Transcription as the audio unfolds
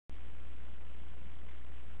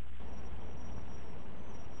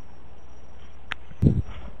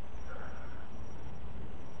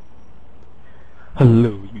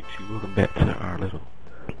Hello YouTube, welcome back to our little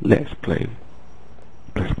Let's Play.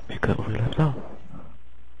 Let's pick up where we left off.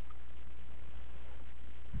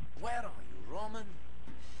 Where are you, Roman?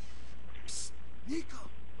 Psst, Nico!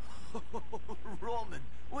 Roman,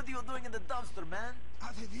 what are you doing in the dumpster, man?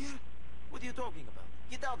 Are they there? What are you talking about?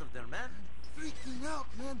 Get out of there, man. Freaking out,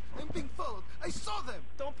 man. I'm being followed. I saw them.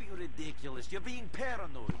 Don't be ridiculous. You're being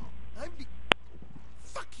paranoid.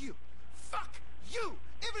 Fuck you! Fuck you!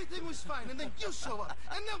 Everything was fine, and then you show up,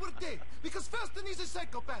 and now we're dead. Because Felton is a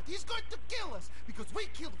psychopath. He's going to kill us. Because we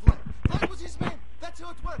killed Vlad. Vlad was his man. That's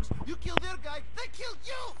how it works. You kill their guy, they kill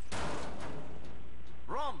you!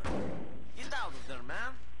 Roman, get out of there,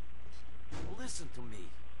 man. Listen to me.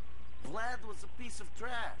 Vlad was a piece of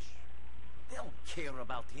trash. They don't care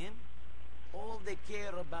about him. All they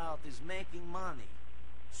care about is making money.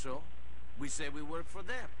 So, we say we work for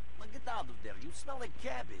them. Now get out of there. You smell like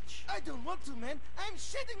cabbage. I don't want to, man. I'm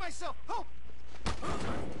shitting myself. Oh!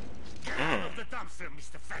 Get out of the dumpster,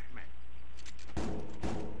 Mr. Fatman.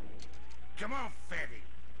 Come on, fatty.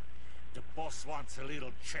 The boss wants a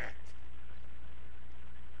little chat.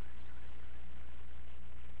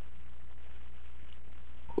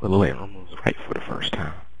 Well, Leon was right for the first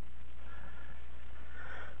time.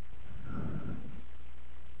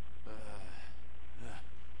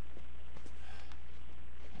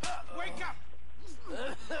 Wake up!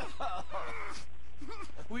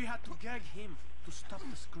 We had to gag him to stop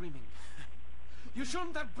the screaming. You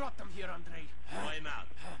shouldn't have brought them here, Andre. Throw him out.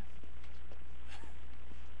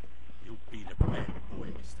 You beat a bad boy,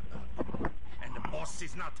 Mr. Dog. And the boss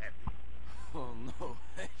is not happy. Oh no,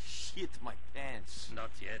 I shit my pants. Not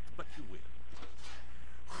yet, but you will.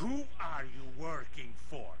 Who are you working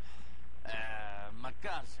for? My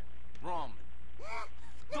cousin, Roman.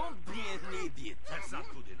 Don't be an idiot. That's not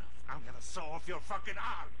good enough. I'm gonna saw off your fucking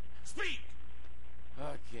arm. Speak!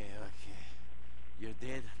 Okay. You're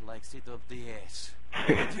dead like sit up the ass.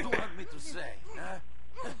 What do you want me to say, huh?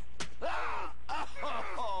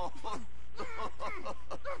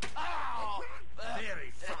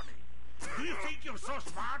 Very funny. Do you think you're so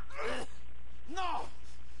smart? No!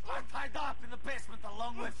 I'm tied up in the basement a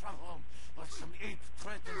long way from home. But some ape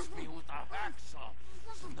threatens me with a hacksaw.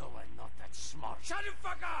 So no, I'm not that smart. Shut the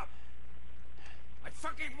fuck up! My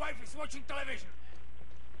fucking wife is watching television.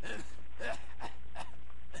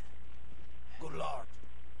 Good Lord.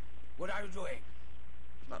 What are you doing?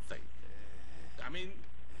 Nothing. I mean,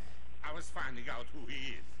 I was finding out who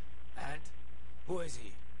he is. And? Who is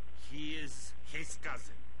he? He is his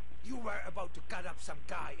cousin. You were about to cut up some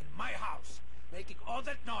guy in my house, making all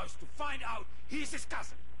that noise to find out he's his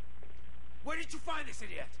cousin. Where did you find this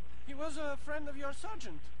idiot? He was a friend of your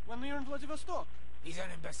sergeant when we were in Vladivostok. He's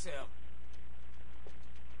an imbecile.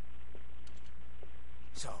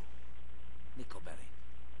 So, Nico Belly,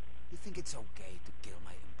 you think it's okay to kill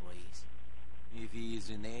my employees? If he is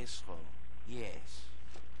an asshole, yes.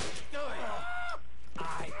 Do it!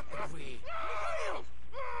 I agree.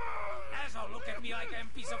 Asshole, look at me like I'm a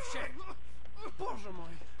piece of shit. Боже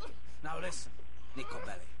мой. Now listen, Nico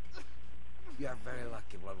Belly. You are very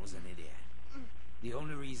lucky Vlad was an idiot. The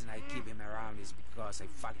only reason I keep him around is because I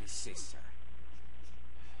fucked his sister.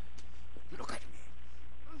 Look at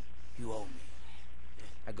me. You owe me.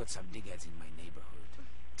 I got some dickheads in my neighborhood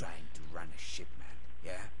trying to run a shipment,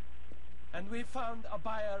 yeah? And we found a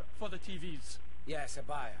buyer for the TVs. Yes, a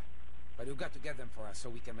buyer. But you got to get them for us so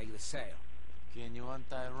we can make the sale. Can you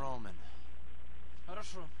untie Roman?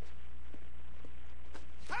 Хорошо.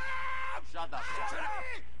 Shut up,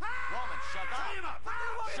 Roman, shut up!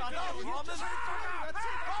 Shut up, Roman! Roman, shut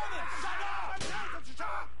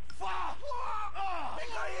up! Fuck!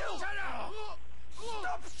 Shut up!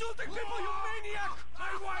 Stop shooting people, you maniac!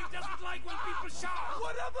 My wife doesn't like when people shout!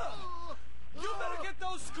 Whatever! You better get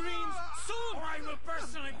those screens soon! Or I will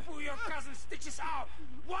personally pull your cousin's stitches out,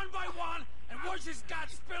 one by one, and watch his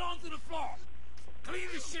guts spill onto the floor. Clean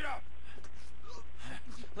this shit up.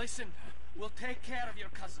 Listen, we'll take care of your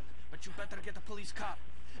cousin, but you better get a police car.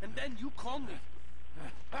 And then you call me.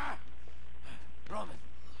 Roman!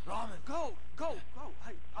 Go!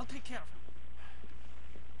 I'll take care of him.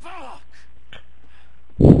 Fuck!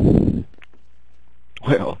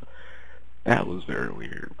 Well, that was very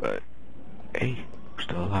weird, but hey, we're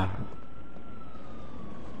still alive.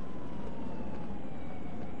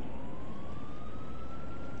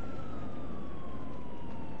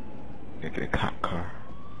 Get a cop car.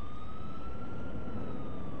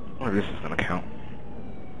 I wonder if this is gonna count.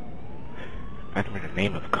 I can read the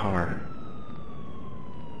name of the car.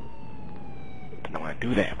 I don't want to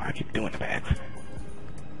do that, but I keep doing it by accident.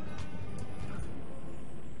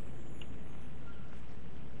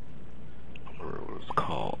 I remember what it was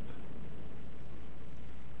called.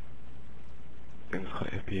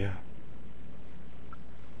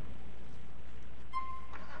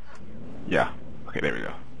 Yeah. Okay, there we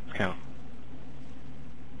go. Let's count.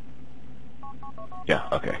 Yeah,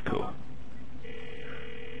 okay, cool.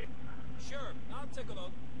 Sure, I'll take a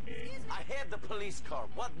look. I had the police car.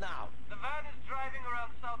 What now? The van is driving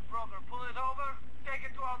around South Broker. Pull it over, take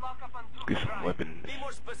it to our lockup on Get Tuca some Drive. weapons. Be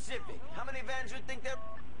more specific. How many vans you think there?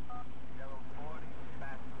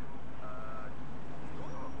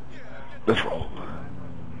 Let's roll.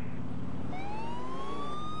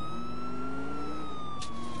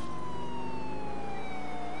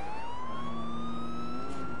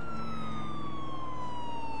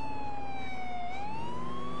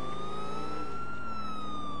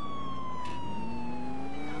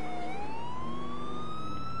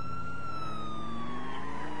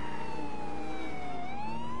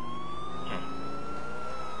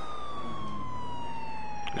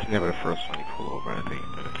 It's never the first one you pull over, I think,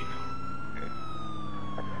 but you know.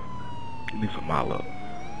 Yeah. At least with my luck.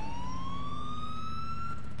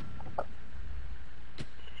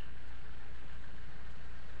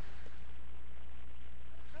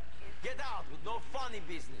 Get out with no funny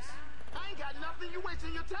business. I ain't got nothing. You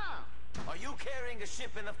wasting your time. Are you carrying a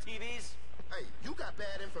shipment of TVs? Hey, you got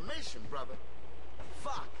bad information, brother.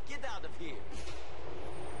 Fuck, get out of here.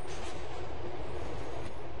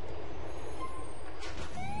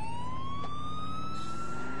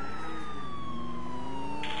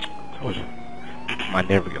 Told you. I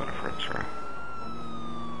never get on the first try.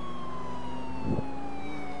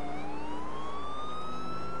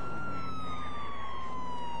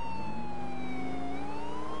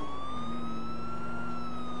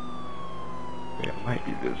 Yeah, it might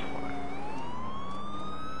be this one.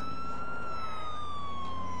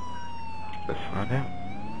 Let's find out.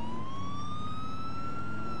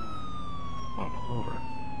 Oh, pull over.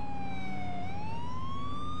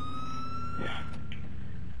 Yeah.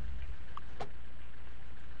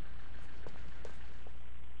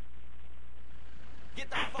 Get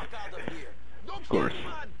the fuck out of here. Don't Of course. kill me,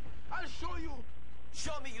 man. I'll show you.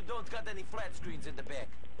 Show me you don't got any flat screens in the back.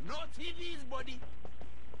 No TVs, buddy.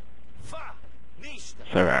 Fa, ništa.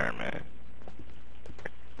 Sir Iron Man.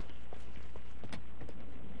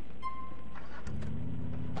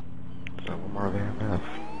 So one more van left.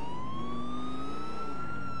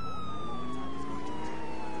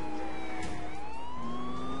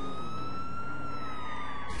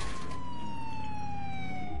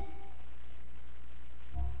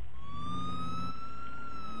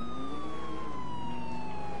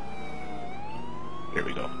 Here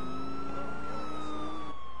we go.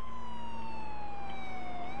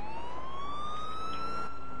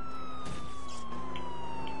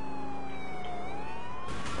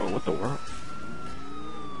 Oh, what the world?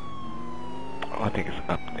 Oh, I think it's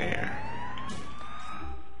up there.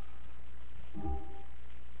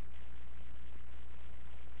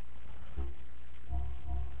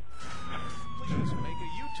 Please make a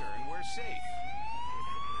U-turn. We're safe.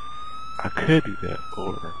 I could do that,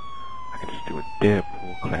 or I could just do a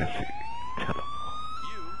Deadpool classic teleport.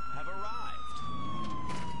 You have arrived.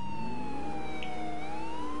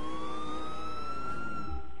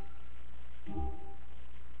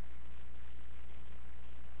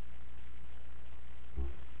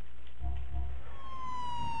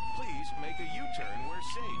 Please make a U-turn. We're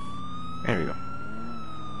safe. There we go.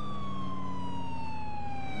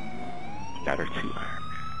 Now there's 2 Iron Man.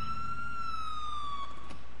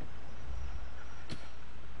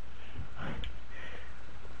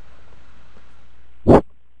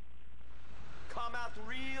 Come out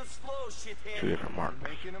real slow, 2 shithead. different marks.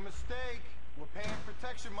 Making a mistake. We're paying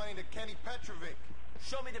protection money to Kenny Petrovic.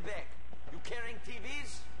 Show me the back. You carrying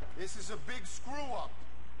TVs? This is a big screw up.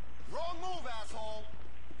 Wrong move, asshole.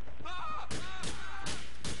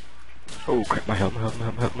 Oh crap, my health, my health, my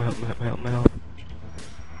health, my health, my health, my health, my health, my health.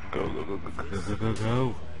 Go, go, go, go, go, go, go,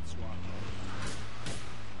 go.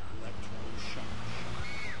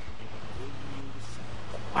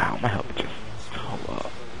 Wow, my health just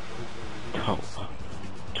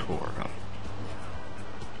tore up.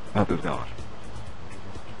 My health is gone.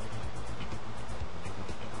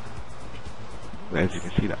 As you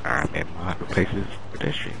can see, the Iron Man mod replaces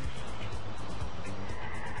pedestrians.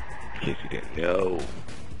 In case you didn't know,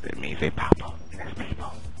 that means they pop up as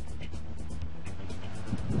people.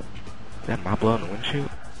 Is that my blood on the windshield?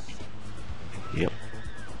 Yep.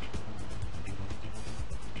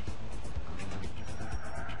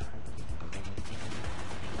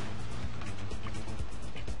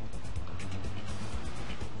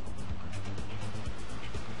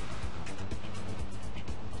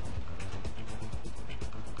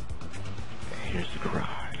 And here's the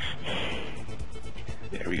garage.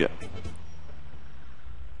 There we go.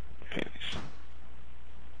 Finish.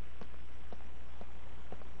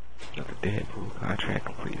 Another deadpool contract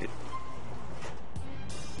completed.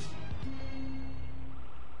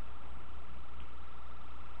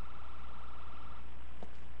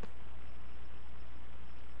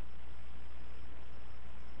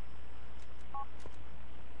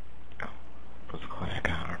 Oh, supposed to call that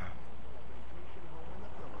guy, aren't I?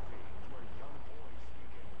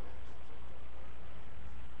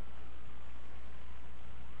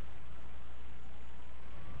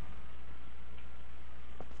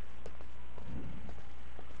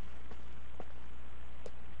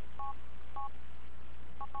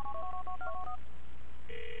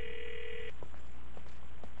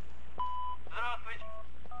 Здравствуйте.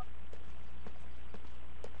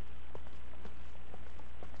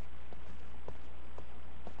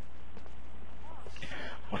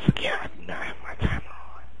 Once again, I do not have my timer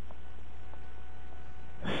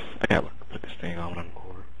on. I gotta put this thing on when I'm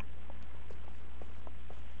bored.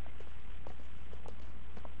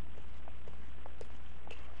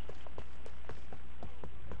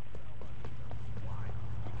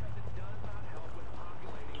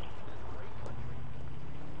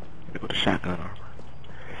 Go to shotgun armor.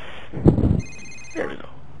 There we go.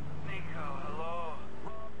 Nico, hello.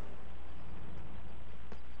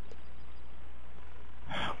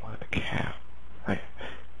 What a cow. Hey.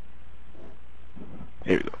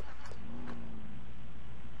 There we go.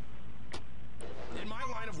 In my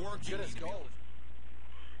line of work, you need to go.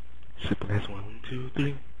 Simple as 1, 2,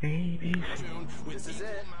 3, ABC. With This is equal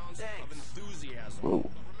it. amounts of Thanks. enthusiasm. Whoa.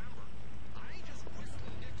 But remember, I ain't just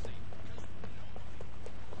whistling Dixie.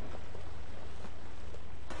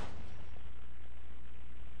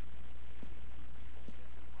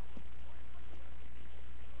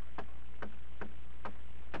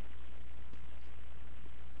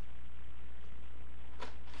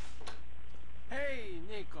 Hey,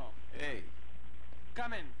 Nico. Hey,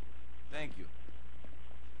 Come in. thank you.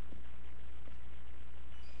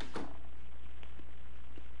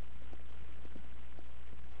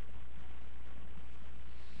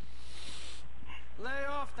 Lay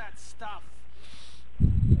off that stuff.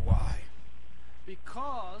 Why?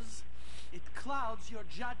 Because it clouds your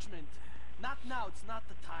judgment. Not now, it's not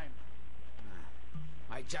the time.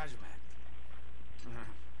 My judgment.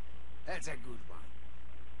 That's a good one.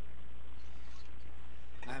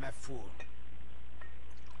 I'm a fool.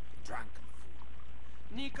 Drunken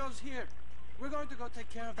fool. Nico's here. We're going to go take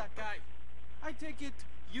care of that guy. I take it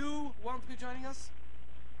you won't be joining us?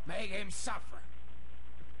 Make him suffer.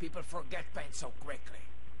 People forget pain so quickly.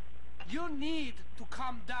 You need to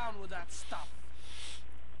calm down with that stuff.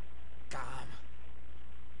 Calm.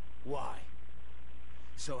 Why?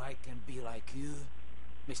 So I can be like you,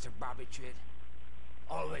 Mr. Barbiturated?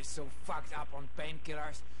 Always so fucked up on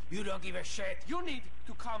painkillers, you don't give a shit. You need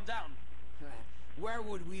to calm down. Where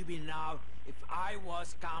would we be now if I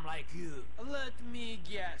was calm like you? Let me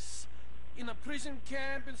guess. In a prison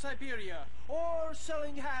camp in Siberia, or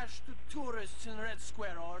selling hash to tourists in Red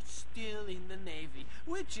Square, or still in the Navy.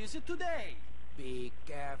 Which is it today? Be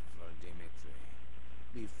careful, Dimitri.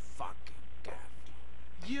 Be fucking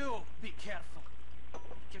careful. You be careful.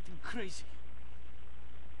 Getting crazy.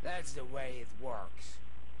 That's the way it works.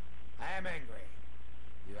 I am angry.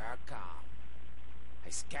 You are calm. I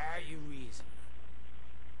scare you reason.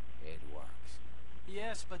 It works.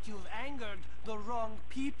 Yes, but you've angered the wrong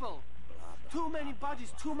people. Too many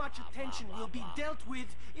bodies, too much attention will be dealt with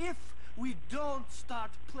if we don't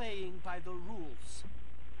start playing by the rules.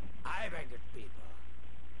 I've angered people.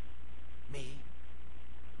 Me?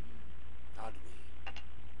 Not we.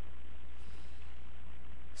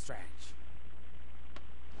 Strange.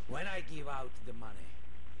 When I give out the money,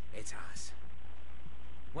 it's us.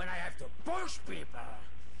 When I have to push people,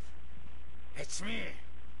 it's me.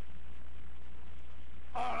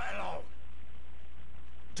 All alone.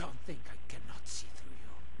 Don't think I cannot see through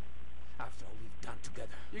you. After all we've done together.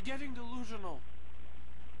 You're getting delusional.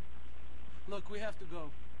 Look, we have to go.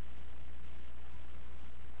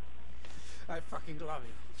 I fucking love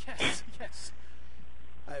you. Yes, yes.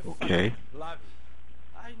 I Okay. fucking love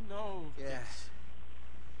you. I know. Yes.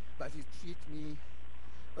 But you treat me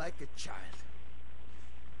like a child.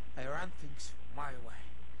 I run things my way.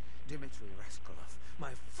 Dmitri Raskolov,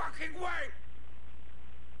 my fucking way!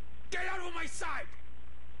 Get out of my sight!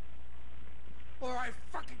 Or I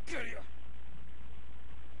fucking kill you!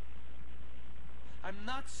 I'm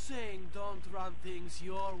not saying don't run things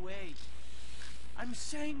your way. I'm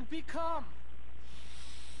saying be calm.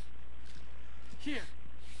 Here.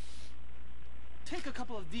 Take a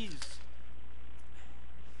couple of these.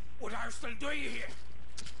 What are you still doing here?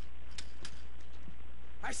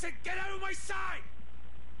 I said get out of my sight!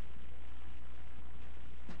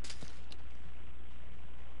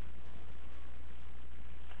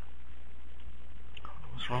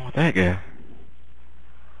 wrong with that guy?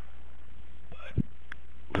 But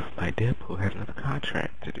looks like Deadpool has another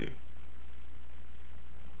contract to do.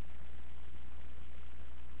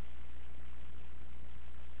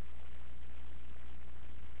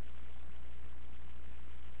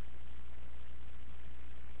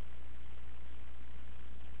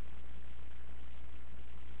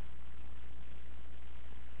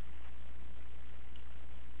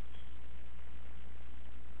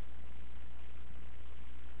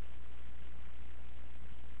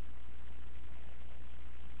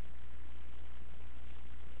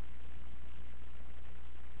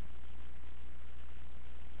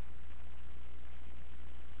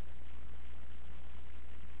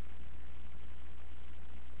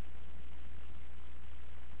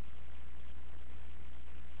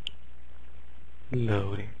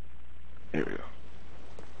 Loading. There we go.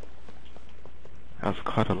 I was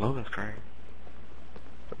caught a loading screen.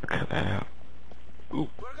 Cut that out. Ooh.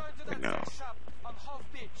 We're going to that No. sex shop on Hove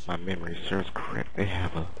Beach. My memory serves correct. They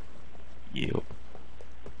have a yield.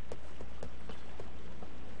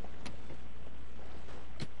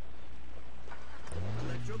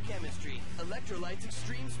 Electrochemistry. Electrolytes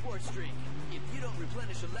Extreme Sports Drink. If you don't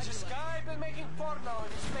replenish This electrolytes... guy been making porno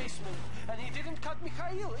in his basement, and he didn't cut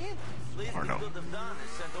Mikhail in. Least he Or no. could have done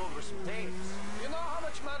is sent over some tapes. You know how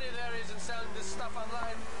much money there is in selling this stuff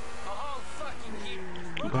online? A whole fucking heap.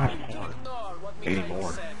 We're got going to more. ignore what 80 Mikhail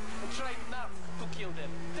more. said and try not to kill them.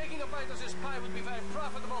 Taking a bite of this pie would be very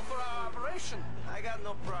profitable for our operation. I got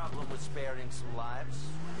no problem with sparing some lives.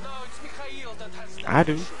 No, it's Mikhail that has that I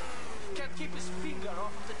do. issue. Can't keep his finger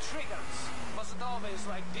off of the triggers. Wasn't always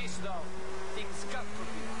like this, though. Things got to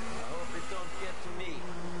be. I hope it don't get to me.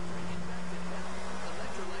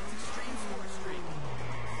 Electrolytes Extreme Sports Drink.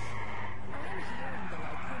 I'm here in the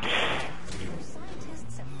Lycurgus, where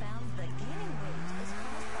scientists have found that gaining weight is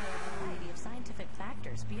caused by a variety of scientific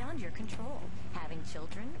factors beyond your control. Having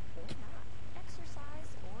children or not,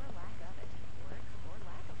 exercise or lack of it, work or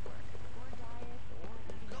lack of work, or diet or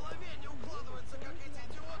eating. В голове не укладывается, как эти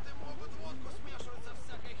идиоты могут водку смешивать со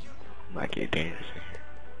всякой херней. Might get dangerous in here.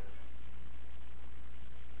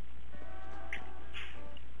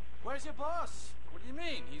 Where's your boss? What do you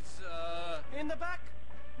mean? He's, In the back?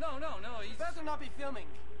 No, he's... Better not be filming.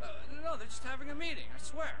 No, they're just having a meeting, I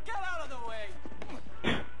swear. Get out of the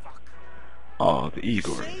way! Oh, the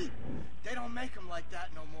Igor. See? They don't make them like that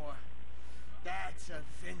no more. That's a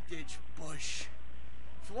vintage Bush.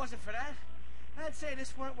 If it wasn't for that, I'd say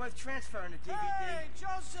this weren't worth transferring to DVD. Hey,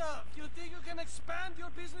 Joseph! You think you can expand your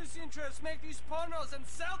business interests, make these pornos and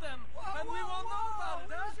sell them, and we won't know about it,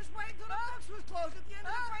 We huh? was just waiting till the books was closed at the end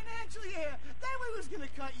of the financial year. Then we was gonna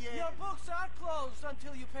cut you in. Your books are closed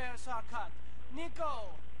until you pay us our cut.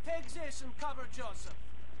 Nico, take this and cover Joseph.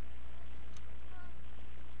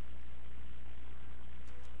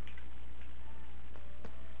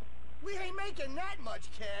 We ain't making that much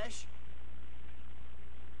cash.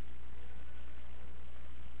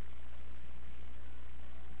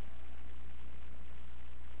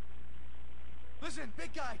 Listen,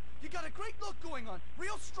 big guy, you got a great look going on.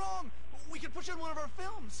 Real strong. We can push in one of our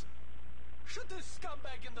films. Shoot this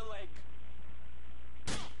scumbag in the leg.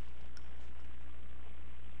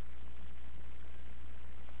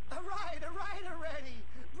 All right already.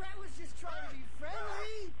 Brett was just trying to be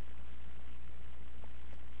friendly.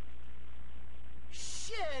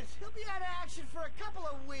 Shit, he'll be out of action for a couple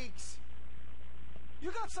of weeks.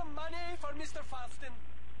 You got some money for Mr. Faustin?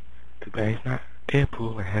 Too bad he's not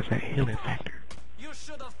Deadpool and has that healing factor. You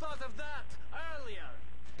should have thought of that earlier.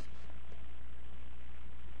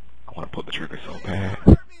 I want to pull the trigger so bad. Hurt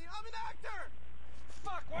me. I'm an actor.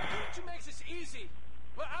 Fuck, why couldn't you make this easy?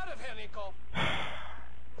 We're out of here, Nico.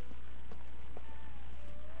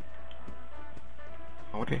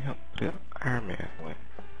 Oh, what the hell? The Iron Man went.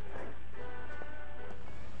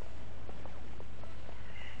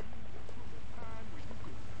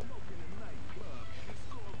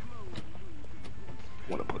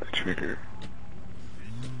 Want to pull the trigger.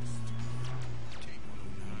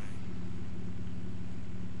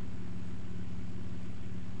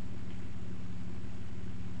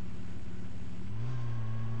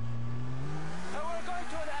 And we're going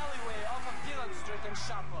to an alleyway off of Dillon Street in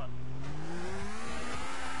Shotland.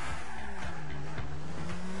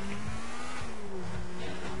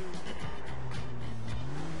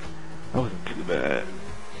 That wasn't too bad.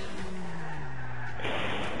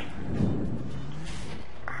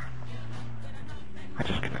 I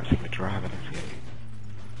just cannot seem to drive in this game.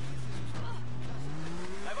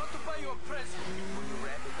 I want to buy you a present. Will you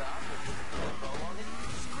wrap it up and put a logo on it?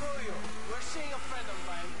 Screw you. We're seeing a friend of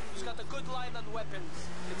mine who's got a good line on weapons.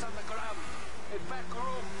 It's on the ground. A back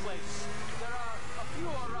room place. There are a few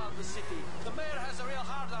around the city. The mayor has a real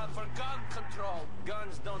hard-on for gun control.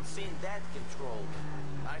 Guns don't seem that controlled.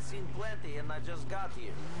 I seen plenty and I just got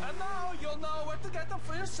here. And now you'll know where to get them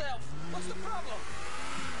for yourself. What's the problem?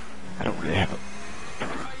 I don't really have a...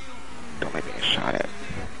 Don't make me a shot at.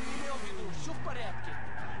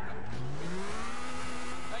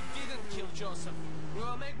 I didn't kill Joseph. We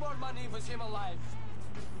will make more money with him alive.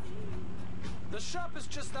 The shop is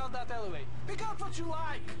just down that alleyway. Pick out what you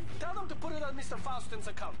like. Tell them to put it on Mr. Faustin's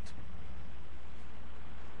account.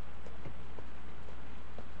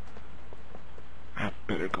 I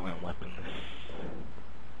better go and weapon this.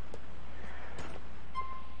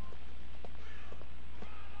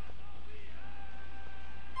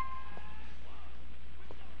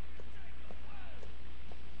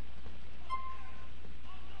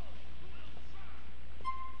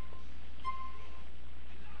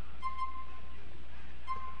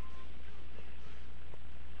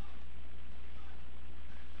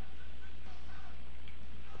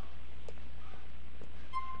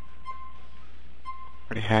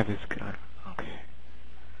 Already have this gun. Okay.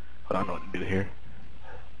 Well, I don't know what to do here.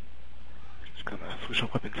 Just gonna switch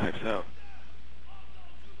up weapon types out.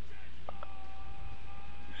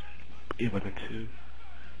 Weapon 2.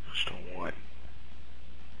 Switch to 1.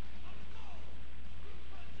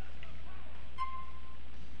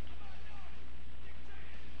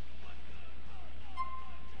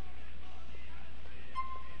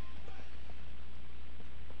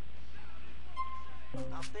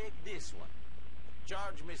 I'll take this one.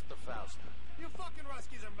 Charge Mr. Faustin. You fucking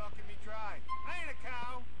Ruskies are milking me dry. I ain't a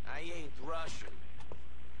cow. I ain't Russian.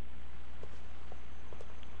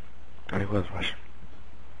 Thought he was Russian.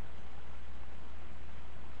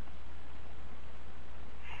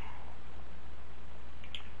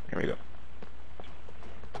 Here we go.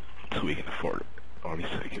 So we can afford it. Or at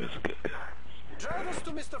least I give us a good guy. Drive us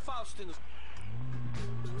to Mr. Faustin's.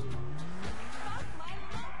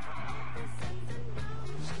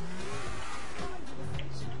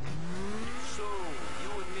 So,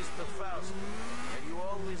 you and Mr. Faustin, have you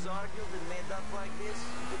always argued and made up like this?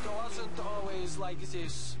 It wasn't always like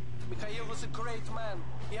this. Mikhail was a great man.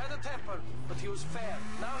 He had a temper, but he was fair.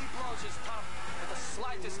 Now he blows his top at the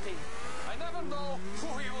slightest thing. I never know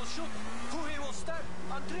who he will shoot, who he will stab.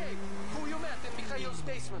 Andrei, who you met in Mikhail's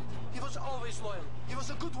basement. He was always loyal. He was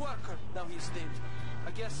a good worker. Now he's dead.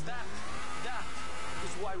 I guess that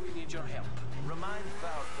is why we need your help. Remind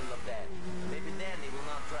Faustin of that. Maybe then he will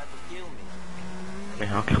not try to kill me.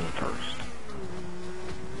 Man, I'll kill him first.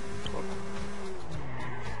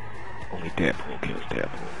 Only Deadpool kills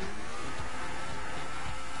Deadpool.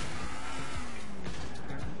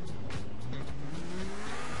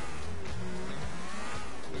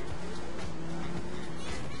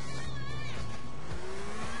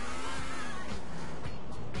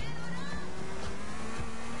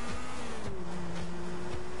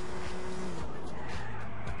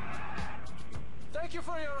 Thank you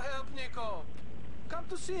for your help, Nico. Come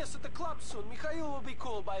to see us at the club soon. Mikhail will be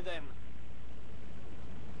cool by then.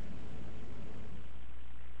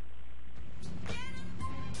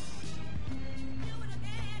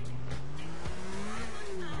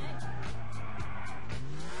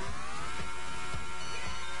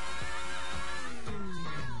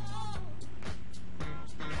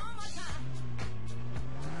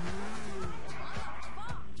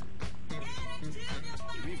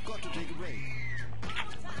 We've got to take a break.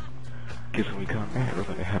 Guess when we come back, we're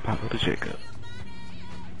gonna have Papa the Jacob.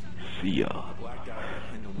 See y'all. Black guy